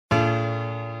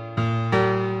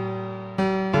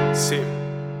Sí,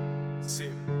 sí.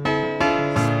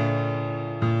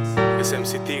 Es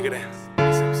MC Tigre.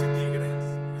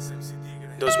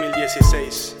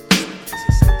 2016.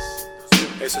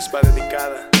 Eso es para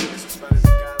dedicada.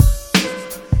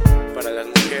 Para las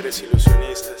mujeres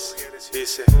ilusionistas.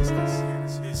 Dice.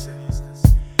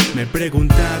 Me he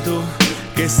preguntado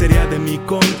qué sería de mí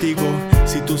contigo,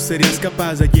 si tú serías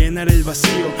capaz de llenar el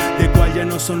vacío de cual ya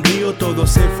no sonrío, todo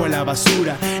se fue a la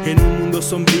basura. En un mundo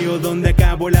sombrío donde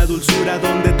acabó la dulzura,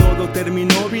 donde todo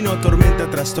terminó, vino tormenta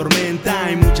tras tormenta.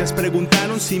 Y muchas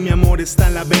preguntaron si mi amor está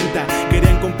en la venta.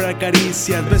 Querían comprar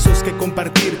caricias, besos que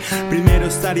compartir. Primero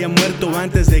estaría muerto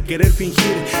antes de querer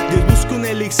fingir. Dios busca un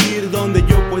elixir donde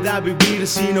yo pueda vivir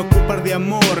sin ocupar de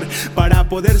amor. Para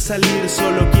poder salir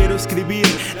solo quiero escribir.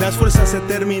 Las fuerzas se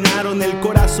terminaron, el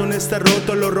corazón está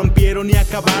roto, lo rompieron y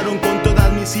acabaron con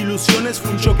todas mis ilusiones.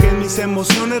 Fue un choque en mis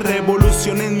emociones,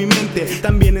 revolución en mi mente,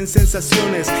 también en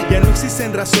sensaciones. Ya no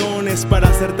existen razones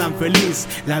para ser tan feliz.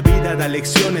 La vida da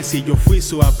lecciones y yo fui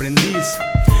su aprendiz.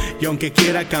 Y aunque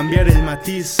quiera cambiar el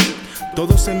matiz,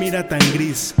 todo se mira tan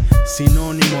gris.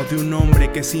 Sinónimo de un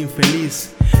hombre que es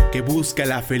infeliz, que busca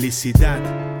la felicidad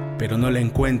pero no la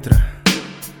encuentra.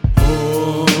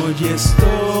 Hoy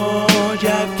estoy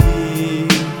aquí.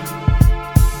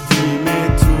 Dime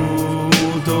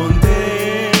tú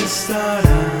dónde estarás.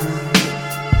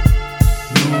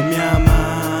 No me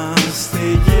amaste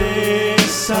y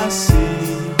es así.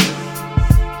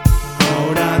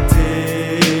 Ahora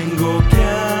tengo que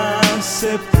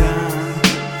aceptar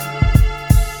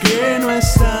que no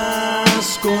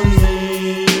estás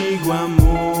conmigo,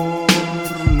 amor.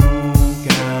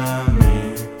 Nunca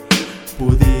me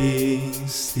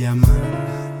pudiste amar.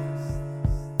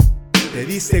 ¿Te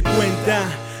diste cuenta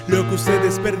lo que usted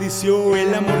desperdició?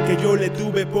 El amor que yo le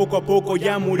tuve poco a poco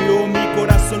ya murió. Mi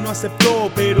corazón no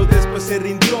aceptó, pero después se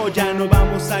rindió. Ya no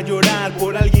vamos a llorar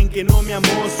por alguien que no me amó.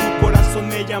 Su corazón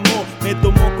me llamó, me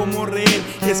tomó como rehén.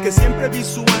 Y es que siempre vi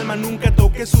su alma, nunca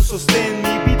toqué su sostén.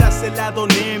 Mi vida se la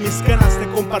doné, mis ganas de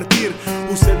compartir.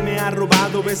 Usted me ha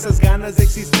robado esas ganas de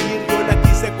existir. Yo la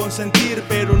quise consentir,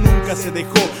 pero nunca se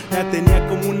dejó. La tenía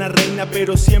como una reina,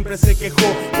 pero siempre se quejó.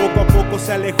 Poco a poco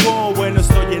se alejó. Bueno,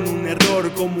 estoy en un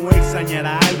error. Como extrañar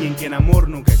a alguien que en amor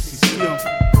nunca existió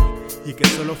y que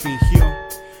solo fingió.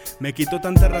 Me quitó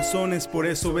tantas razones, por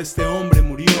eso este hombre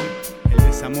murió. El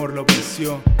desamor lo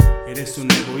venció. Eres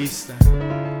un egoísta,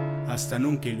 hasta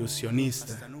nunca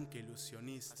ilusionista.